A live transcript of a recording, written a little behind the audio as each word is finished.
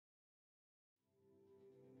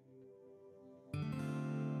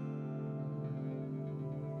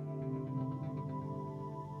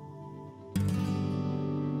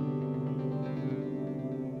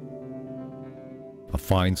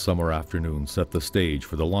fine summer afternoon set the stage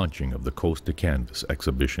for the launching of the Coast to Canvas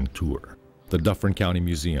exhibition tour. The Dufferin County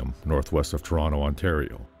Museum, northwest of Toronto,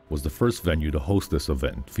 Ontario, was the first venue to host this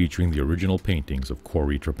event, featuring the original paintings of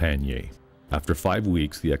Cory Trépanier. After 5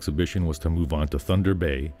 weeks, the exhibition was to move on to Thunder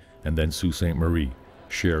Bay and then Sault Ste. Marie,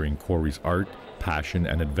 sharing Cory's art, passion,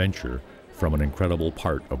 and adventure from an incredible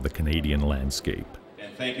part of the Canadian landscape.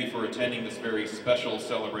 And thank you for attending this very special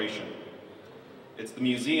celebration. It's the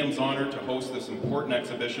museum's honor to host this important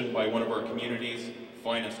exhibition by one of our community's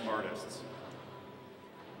finest artists.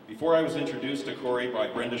 Before I was introduced to Cory by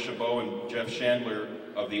Brenda Chabot and Jeff Chandler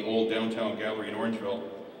of the Old Downtown Gallery in Orangeville,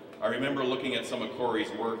 I remember looking at some of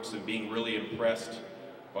Cory's works and being really impressed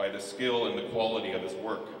by the skill and the quality of his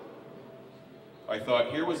work. I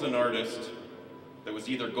thought here was an artist that was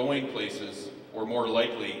either going places or more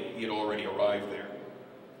likely he had already arrived there.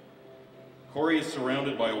 Cory is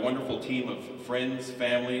surrounded by a wonderful team of friends,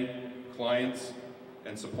 family, clients,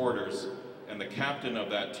 and supporters, and the captain of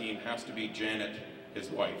that team has to be Janet, his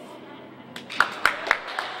wife.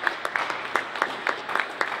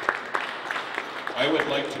 I would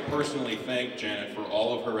like to personally thank Janet for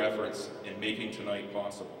all of her efforts in making tonight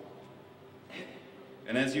possible.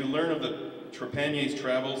 And as you learn of the Trepanier's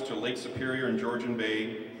travels to Lake Superior and Georgian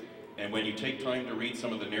Bay, and when you take time to read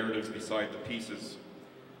some of the narratives beside the pieces,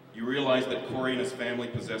 you realize that Cory and his family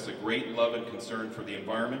possess a great love and concern for the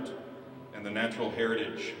environment and the natural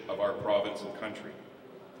heritage of our province and country.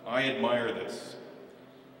 I admire this,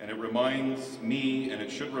 and it reminds me, and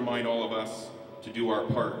it should remind all of us, to do our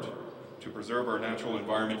part to preserve our natural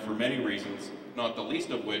environment for many reasons, not the least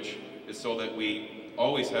of which is so that we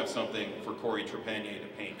always have something for Cory Trepanier to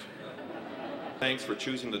paint. Thanks for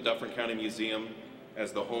choosing the Dufferin County Museum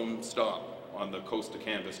as the home stop on the Coast to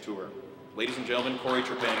Canvas tour. Ladies and gentlemen, Cory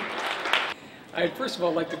Trepanier. I'd first of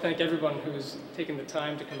all like to thank everyone who's taken the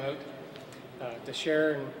time to come out to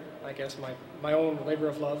share, and I guess my own labor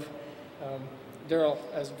of love. Daryl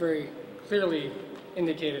has very clearly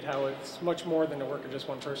indicated how it's much more than the work of just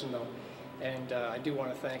one person, though. And I do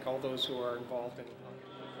want to thank all those who are involved in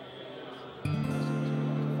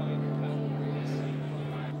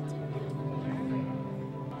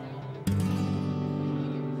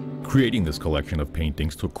Creating this collection of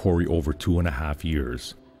paintings took Cory over 2.5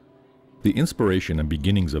 years. The inspiration and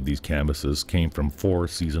beginnings of these canvases came from 4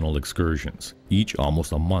 seasonal excursions, each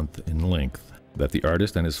almost a month in length, that the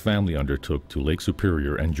artist and his family undertook to Lake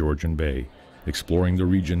Superior and Georgian Bay, exploring the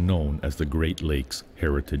region known as the Great Lakes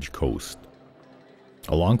Heritage Coast.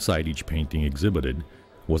 Alongside each painting exhibited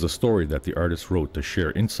was a story that the artist wrote to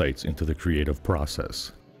share insights into the creative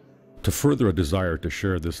process. To further a desire to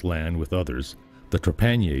share this land with others, the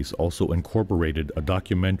Trepaniers also incorporated a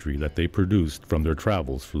documentary that they produced from their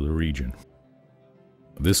travels through the region.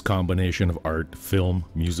 This combination of art, film,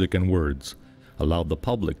 music, and words allowed the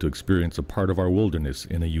public to experience a part of our wilderness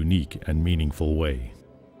in a unique and meaningful way.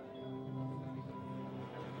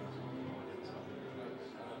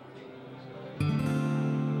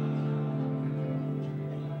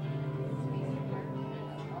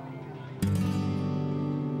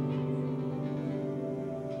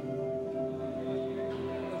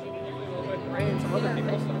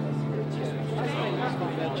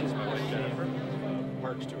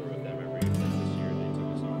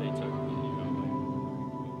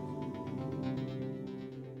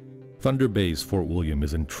 Thunder Bay's Fort William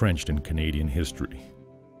is entrenched in Canadian history.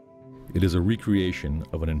 It is a recreation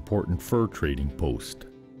of an important fur trading post.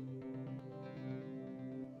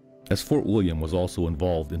 As Fort William was also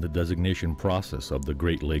involved in the designation process of the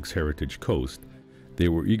Great Lakes Heritage Coast, they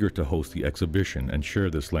were eager to host the exhibition and share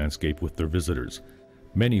this landscape with their visitors,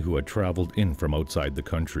 many who had traveled in from outside the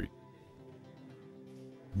country.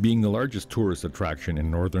 Being the largest tourist attraction in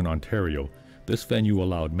northern Ontario, this venue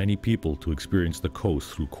allowed many people to experience the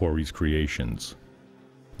coast through Cory's creations.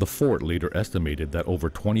 The fort later estimated that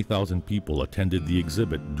over 20,000 people attended the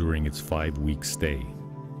exhibit during its 5-week stay.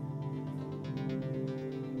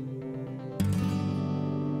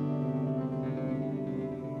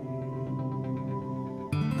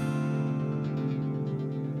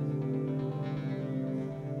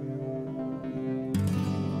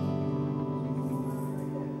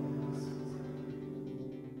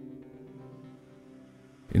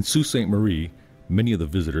 In Sault Ste. Marie, many of the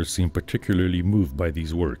visitors seemed particularly moved by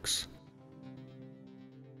these works.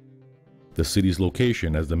 The city's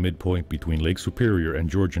location as the midpoint between Lake Superior and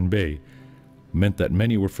Georgian Bay meant that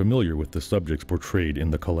many were familiar with the subjects portrayed in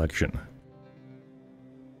the collection.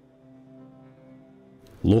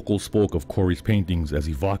 Locals spoke of Cory's paintings as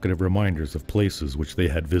evocative reminders of places which they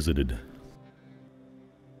had visited.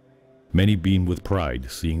 Many beamed with pride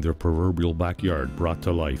seeing their proverbial backyard brought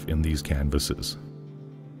to life in these canvases.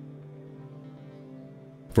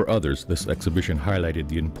 For others, this exhibition highlighted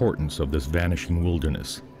the importance of this vanishing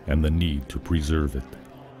wilderness and the need to preserve it.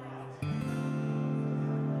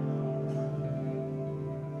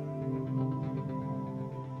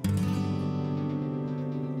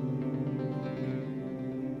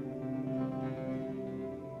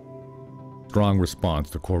 Strong response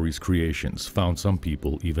to Cory's creations found some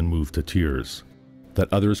people even moved to tears.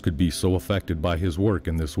 That others could be so affected by his work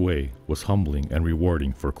in this way was humbling and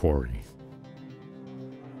rewarding for Cory.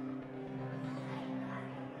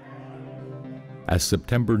 As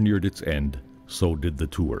September neared its end, so did the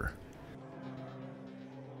tour.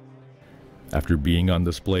 After being on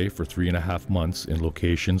display for 3.5 months in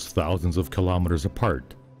locations thousands of kilometers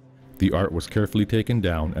apart, the art was carefully taken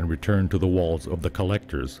down and returned to the walls of the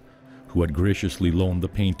collectors who had graciously loaned the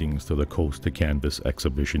paintings to the Coast to Canvas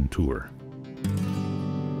exhibition tour.